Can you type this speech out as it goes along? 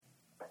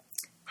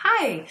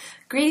Hi,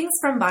 greetings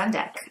from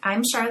Bondeck.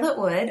 I'm Charlotte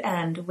Wood,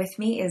 and with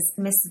me is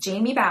Miss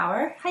Jamie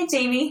Bauer. Hi,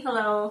 Jamie.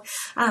 Hello.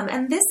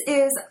 And this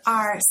is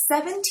our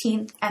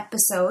 17th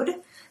episode.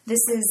 This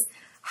is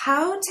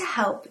how to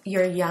help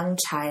your young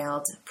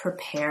child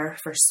prepare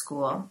for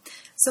school.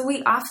 So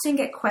we often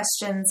get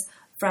questions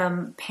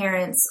from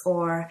parents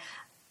or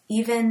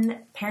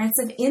even parents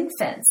of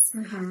infants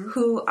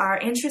who are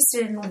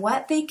interested in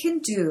what they can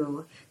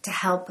do to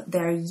help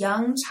their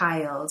young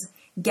child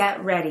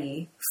get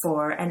ready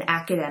for an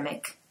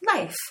academic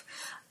life.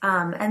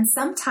 And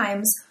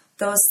sometimes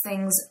those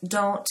things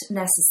don't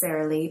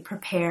necessarily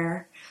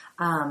prepare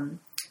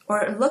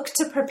or look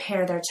to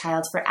prepare their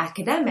child for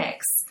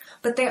academics,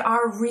 but they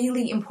are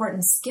really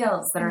important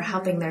skills that are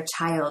helping their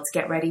child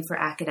get ready for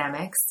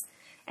academics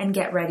and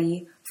get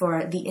ready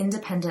for the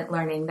independent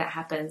learning that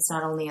happens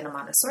not only in a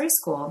Montessori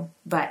school,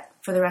 but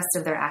for the rest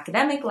of their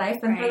academic life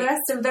and for the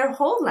rest of their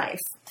whole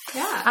life.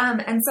 Yeah.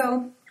 And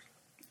so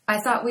I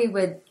thought we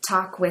would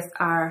talk with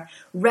our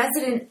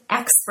resident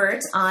expert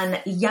on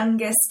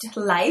youngest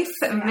life,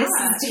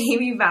 Mrs.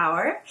 Jamie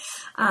Bauer.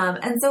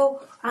 And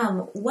so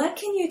what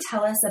can you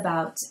tell us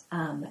about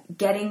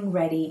getting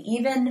ready,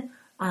 even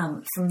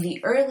from the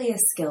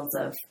earliest skills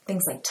of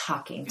things like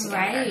talking together?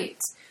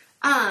 Right.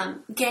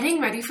 Getting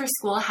ready for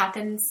school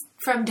happens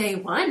from day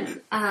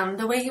one.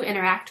 The way you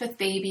interact with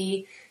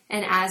baby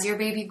and as your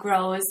baby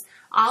grows,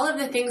 all of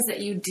the things that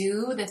you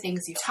do, the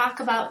things you talk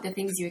about, the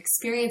things you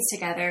experience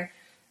together,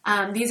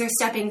 these are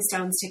stepping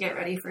stones to get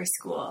ready for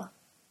school.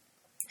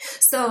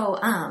 So,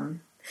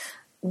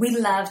 we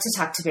love to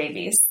talk to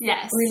babies.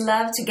 Yes. We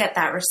love to get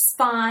that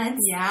response.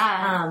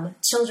 Yeah.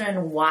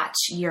 Children watch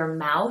your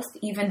mouth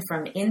even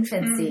from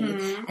infancy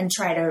and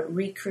try to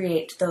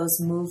recreate those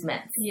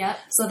movements. Yep.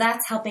 So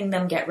that's helping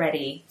them get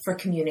ready for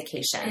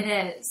communication.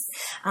 It is.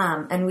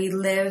 And we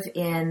live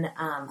in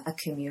a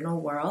communal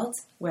world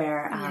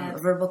where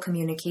verbal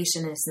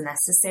communication is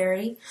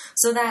necessary.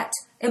 So that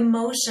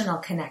emotional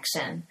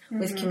connection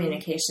with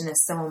communication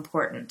is so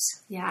important.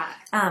 Yeah.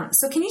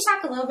 So can you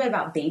talk a little bit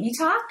about baby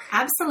talk?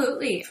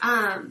 Absolutely.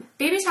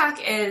 Baby talk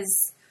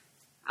is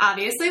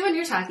obviously when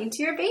you're talking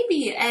to your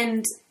baby,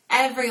 and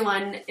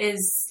everyone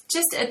is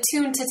just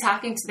attuned to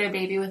talking to their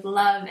baby with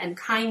love and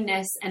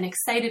kindness and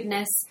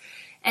excitedness.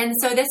 And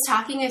so this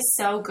talking is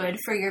so good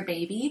for your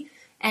baby.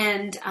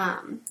 And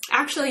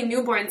actually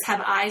newborns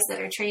have eyes that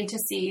are trained to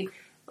see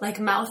like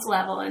mouth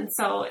level. And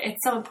so it's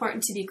so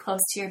important to be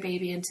close to your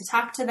baby and to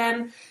talk to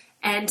them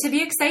and to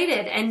be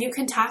excited. And you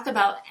can talk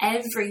about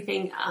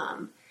everything.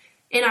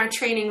 In our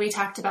training, we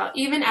talked about,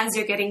 even as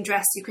you're getting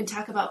dressed, you can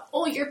talk about,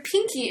 oh, your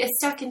pinky is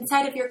stuck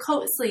inside of your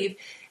coat sleeve.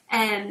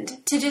 And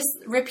to just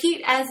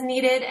repeat as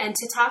needed and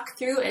to talk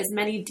through as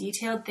many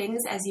detailed things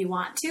as you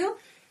want to.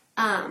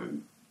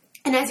 And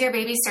as your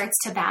baby starts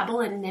to babble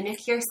and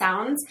mimic your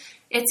sounds,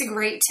 it's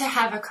great to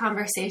have a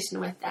conversation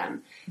with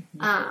them.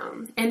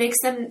 It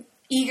makes them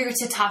eager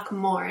to talk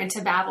more and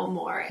to babble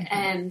more.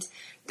 And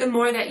the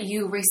more that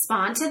you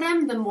respond to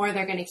them, the more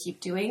they're going to keep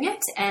doing it.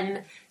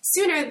 And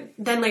sooner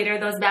than later,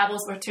 those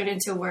babbles will turn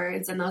into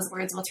words, and those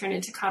words will turn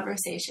into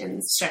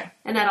conversations. Sure.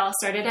 And that all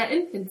started at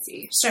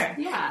infancy. Sure.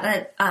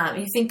 Yeah.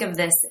 You think of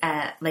this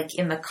like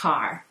in the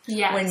car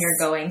when you're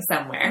going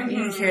somewhere.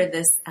 You hear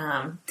this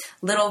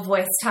little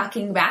voice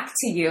talking back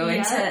to you,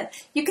 and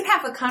you can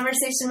have a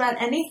conversation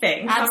about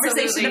anything. Absolutely.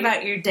 Conversation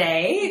about your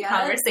day,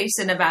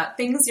 conversation about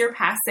things you're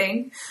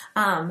passing.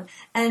 And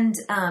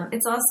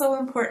it's also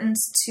important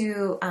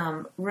to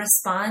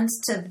respond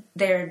to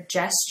their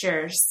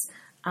gestures.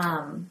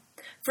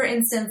 For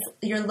instance,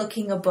 you're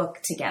looking a book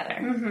together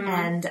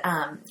and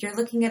you're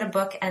looking at a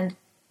book and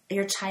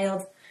your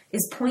child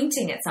is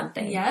pointing at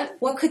something. Yep.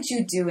 What could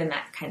you do in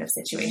that kind of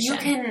situation? You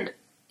can,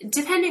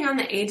 depending on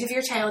the age of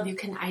your child, you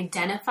can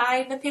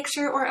identify the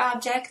picture or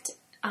object.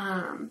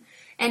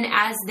 And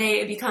as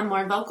they become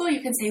more vocal, you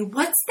can say,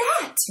 what's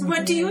that?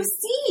 What do you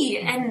see?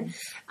 And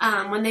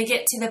when they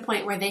get to the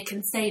point where they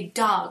can say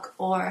dog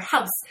or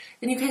house,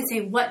 then you can say,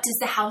 what does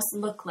the house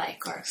look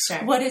like? Or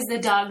what is the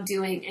dog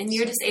doing? And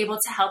you're just able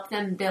to help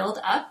them build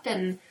up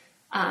and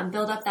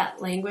build up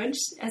that language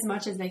as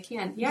much as they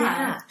can.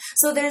 Yeah.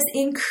 So there's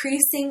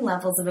increasing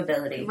levels of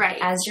ability. Right.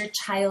 As your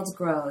child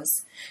grows,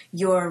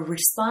 you're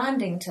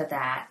responding to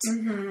that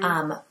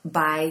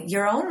by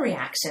your own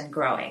reaction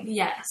growing.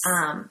 Yes.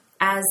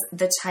 As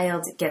the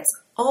child gets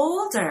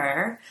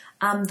older,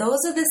 those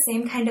are the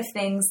same kind of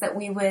things that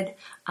we would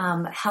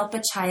help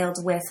a child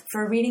with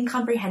for reading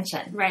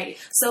comprehension. Right.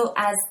 So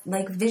as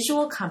like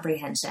visual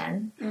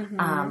comprehension,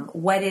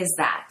 what is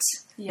that?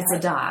 Yeah. It's a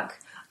dog.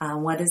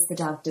 What is the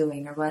dog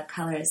doing, or what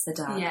color is the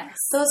dog? Yes.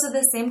 Those are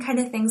the same kind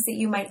of things that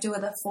you might do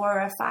with a 4 or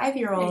a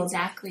 5-year-old.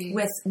 Exactly.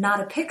 With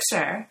not a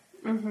picture,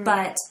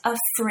 but a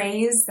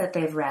phrase that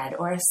they've read,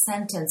 or a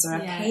sentence, or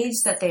a page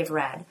that they've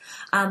read.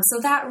 So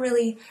that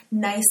really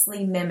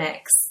nicely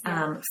mimics,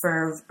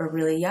 for a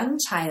really young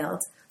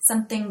child,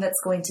 something that's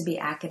going to be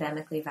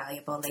academically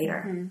valuable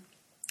later.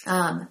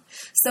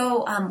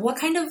 So what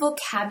kind of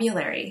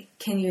vocabulary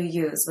can you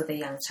use with a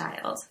young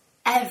child?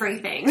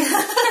 Everything.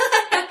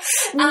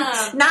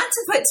 Not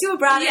to put too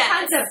broad a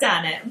concept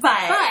on it,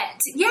 but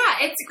yeah,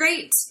 it's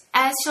great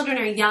as children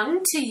are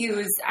young to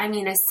use,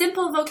 a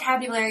simple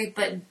vocabulary,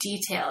 but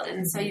detailed.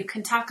 And so you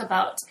can talk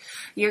about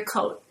your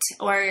coat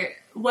or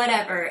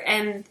whatever.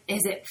 And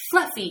is it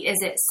fluffy? Is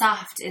it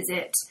soft? Is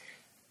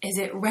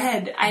it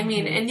red?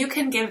 And you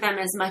can give them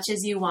as much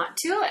as you want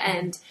to.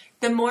 And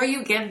the more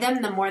you give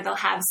them, the more they'll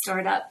have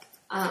stored up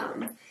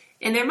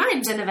in their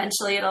minds. And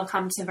eventually it'll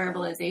come to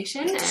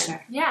verbalization. And,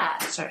 Sure. Yeah.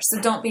 Sure.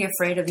 So don't be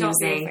afraid of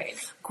using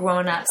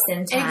grown-up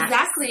syntax.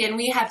 Exactly. And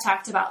we have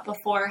talked about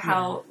before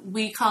how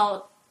we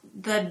call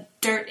the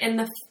dirt in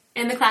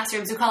the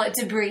classrooms, we call it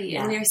debris.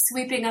 And we're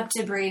sweeping up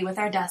debris with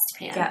our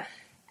dustpan. Yeah.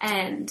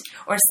 And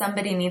or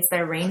somebody needs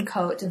their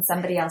raincoat and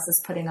somebody else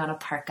is putting on a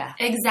parka.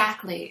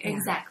 Exactly.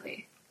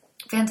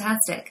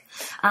 Fantastic.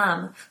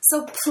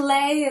 So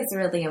play is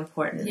really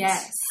important.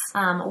 Yes.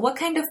 What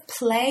kind of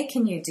play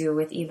can you do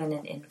with even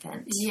an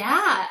infant?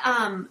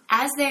 Yeah.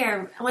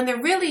 When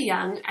they're really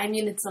young,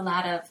 it's a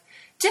lot of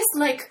just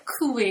like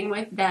cooing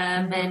with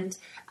them and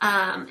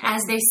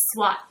as they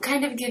swat,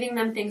 kind of giving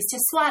them things to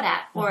swat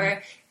at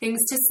or things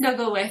to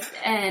snuggle with.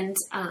 And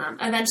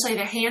eventually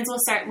their hands will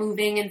start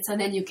moving. And so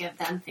then you give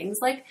them things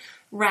like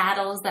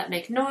rattles that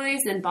make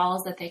noise and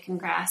balls that they can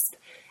grasp.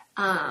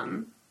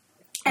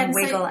 And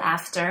wiggle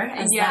after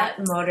as that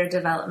motor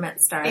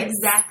development starts.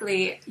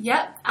 Exactly.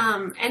 Yep.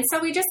 And so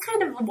we just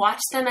kind of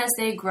watch them as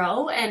they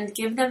grow and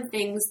give them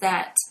things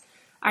that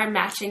are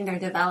matching their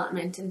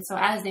development. And so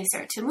as they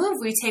start to move,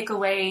 we take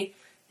away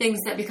things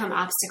that become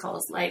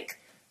obstacles, like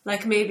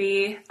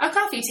maybe a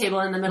coffee table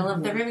in the middle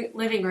of the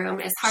living room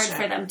is hard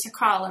for them to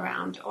crawl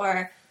around,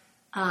 or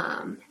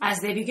as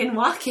they begin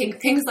walking,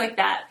 things like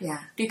that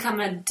become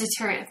a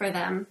deterrent for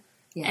them.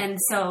 Yeah. And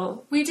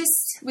so we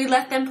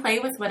let them play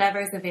with whatever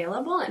is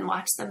available and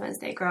watch them as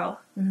they grow.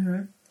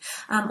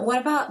 What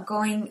about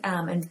going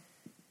and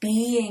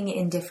being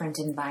in different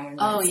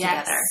environments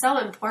together? So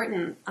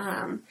important.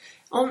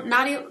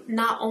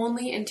 Not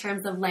only in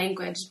terms of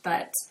language,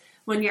 but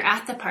when you're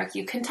at the park,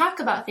 you can talk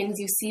about things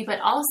you see, but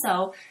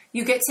also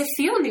you get to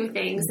feel new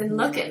things and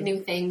look at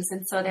new things.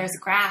 And so there's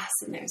grass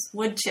and there's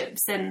wood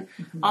chips and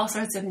all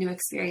sorts of new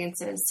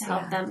experiences to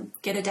help them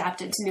get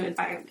adapted to new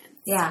environments.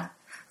 Yeah.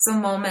 So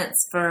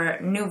moments for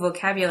new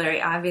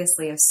vocabulary,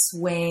 obviously, of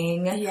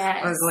swing or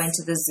going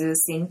to the zoo,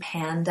 seeing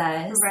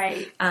pandas.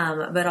 Right.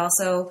 But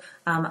also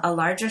a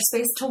larger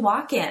space to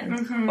walk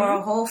in or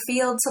a whole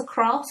field to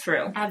crawl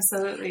through.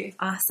 Absolutely.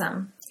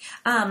 Awesome.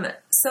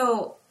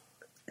 So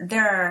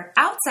there are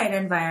outside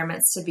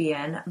environments to be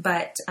in,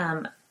 but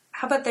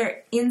how about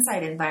their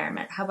inside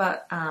environment? How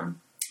about,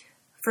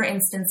 for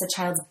instance, a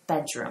child's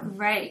bedroom?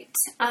 Right.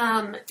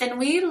 And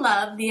we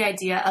love the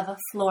idea of a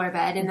floor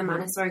bed in the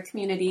Montessori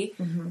community.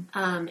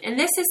 And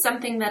this is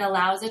something that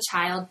allows a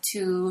child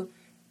to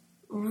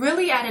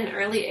really at an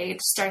early age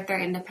start their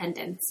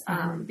independence.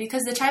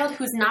 Because the child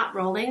who's not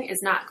rolling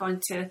is not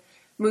going to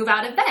move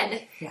out of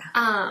bed.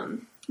 Yeah.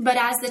 But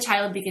as the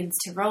child begins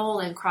to roll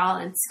and crawl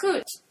and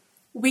scoot,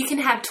 we can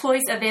have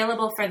toys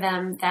available for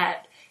them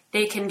that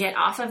they can get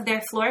off of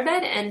their floor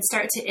bed and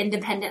start to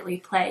independently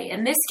play.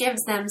 And this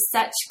gives them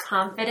such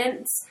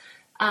confidence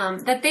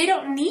that they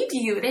don't need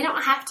you. They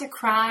don't have to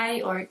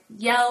cry or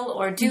yell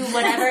or do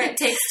whatever it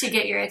takes to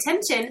get your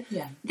attention.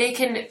 Yeah. They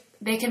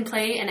can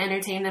play and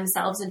entertain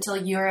themselves until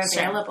you're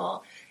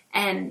available.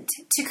 And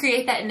to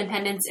create that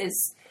independence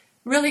is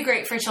really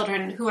great for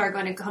children who are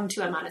going to come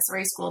to a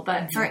Montessori school.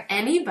 But for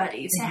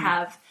anybody to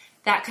have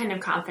that kind of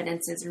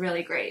confidence is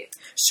really great.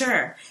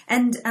 Sure.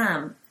 And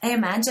I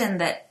imagine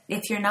that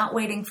if you're not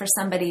waiting for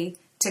somebody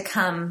to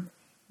come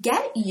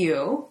get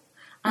you,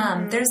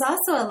 there's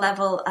also a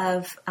level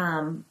of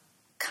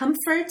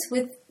comfort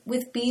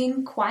with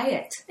being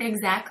quiet.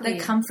 Exactly. The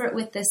comfort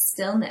with this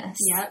stillness.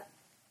 Yep.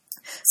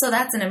 So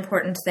that's an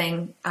important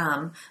thing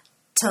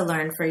to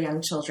learn for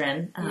young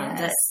children.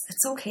 That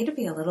it's okay to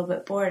be a little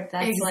bit bored.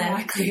 That's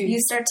when you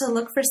start to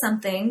look for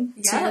something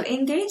to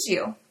engage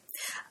you.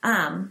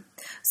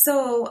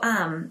 So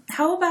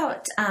how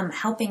about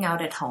helping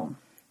out at home?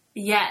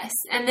 Yes,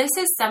 and this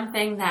is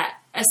something that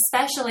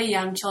especially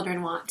young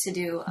children want to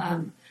do.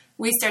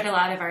 We start a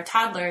lot of our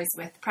toddlers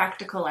with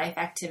practical life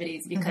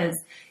activities because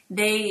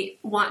they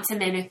want to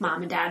mimic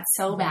mom and dad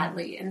so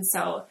badly. And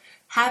so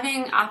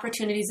having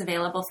opportunities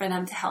available for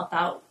them to help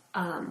out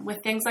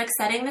with things like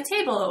setting the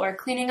table or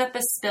cleaning up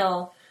a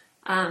spill,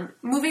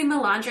 moving the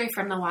laundry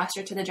from the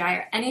washer to the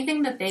dryer,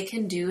 anything that they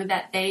can do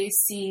that they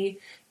see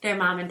their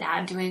mom and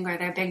dad doing or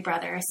their big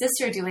brother or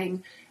sister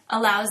doing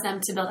allows them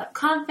to build up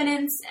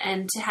confidence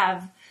and to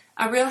have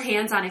a real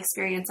hands-on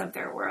experience of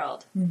their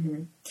world.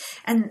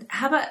 And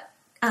how about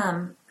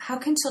how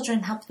can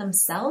children help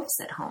themselves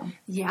at home?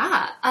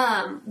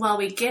 Well,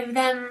 we give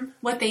them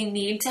what they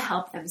need to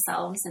help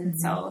themselves. And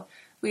so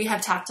we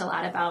have talked a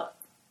lot about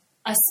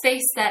a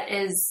space that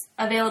is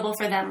available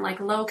for them, like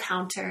low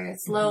counters,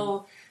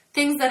 low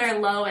things that are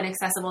low and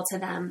accessible to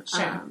them.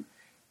 Sure.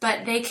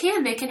 But they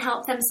can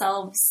help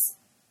themselves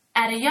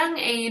at a young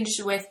age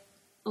with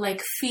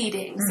like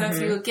feeding. So if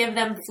you give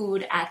them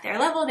food at their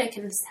level, they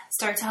can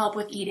start to help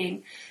with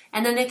eating.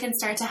 And then they can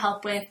start to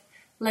help with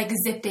like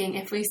zipping.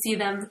 If we see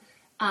them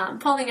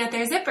pulling at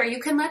their zipper, you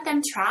can let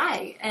them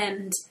try.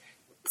 And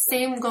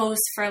same goes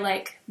for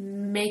like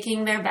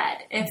making their bed.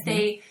 If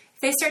they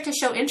start to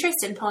show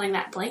interest in pulling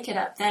that blanket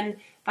up, then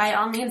by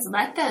all means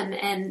let them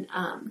and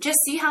just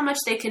see how much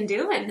they can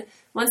do. And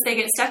once they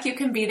get stuck, you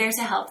can be there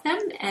to help them.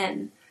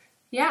 And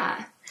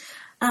yeah.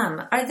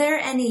 Are there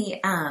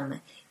any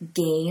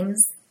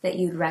games that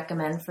you'd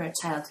recommend for a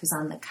child who's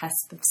on the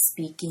cusp of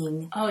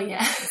speaking? Oh,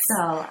 yeah.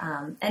 So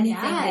anything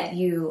that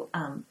you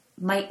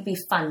might be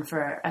fun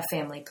for a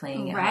family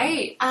playing at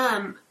Right.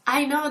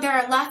 I know there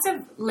are lots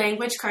of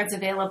language cards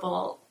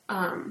available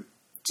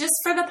just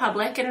for the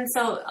public. And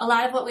so a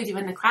lot of what we do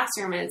in the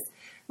classroom is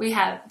we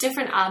have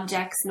different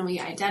objects and we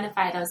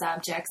identify those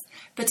objects.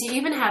 But to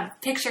even have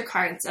picture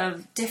cards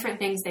of different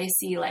things they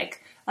see,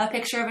 like a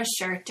picture of a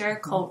shirt or a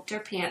coat or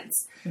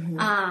pants.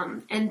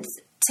 And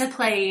to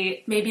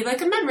play maybe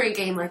like a memory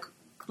game, like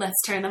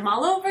let's turn them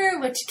all over.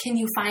 Which can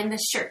you find the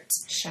shirt?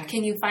 Sure.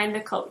 Can you find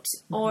the coat?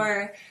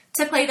 Or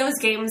to play those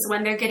games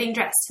when they're getting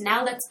dressed.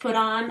 Now let's put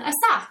on a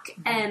sock.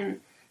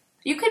 And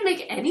you could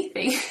make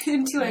anything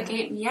into a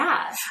game.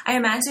 Yeah. I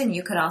imagine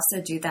you could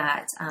also do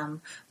that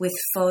with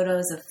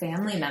photos of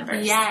family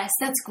members. Yes,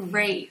 that's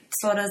great.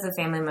 Photos of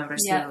family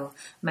members who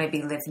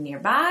maybe live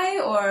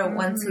nearby or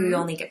ones who you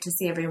only get to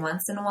see every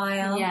once in a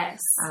while. Yes.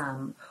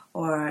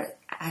 Or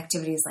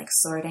activities like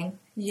sorting.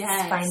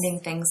 Yes. Finding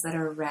things that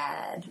are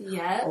red.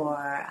 Yep.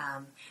 Or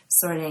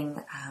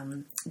sorting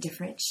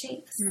different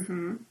shapes.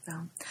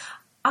 So,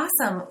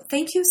 awesome.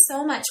 Thank you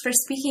so much for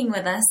speaking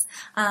with us,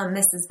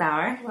 Mrs.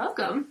 Bauer.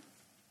 Welcome.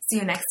 See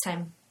you next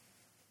time.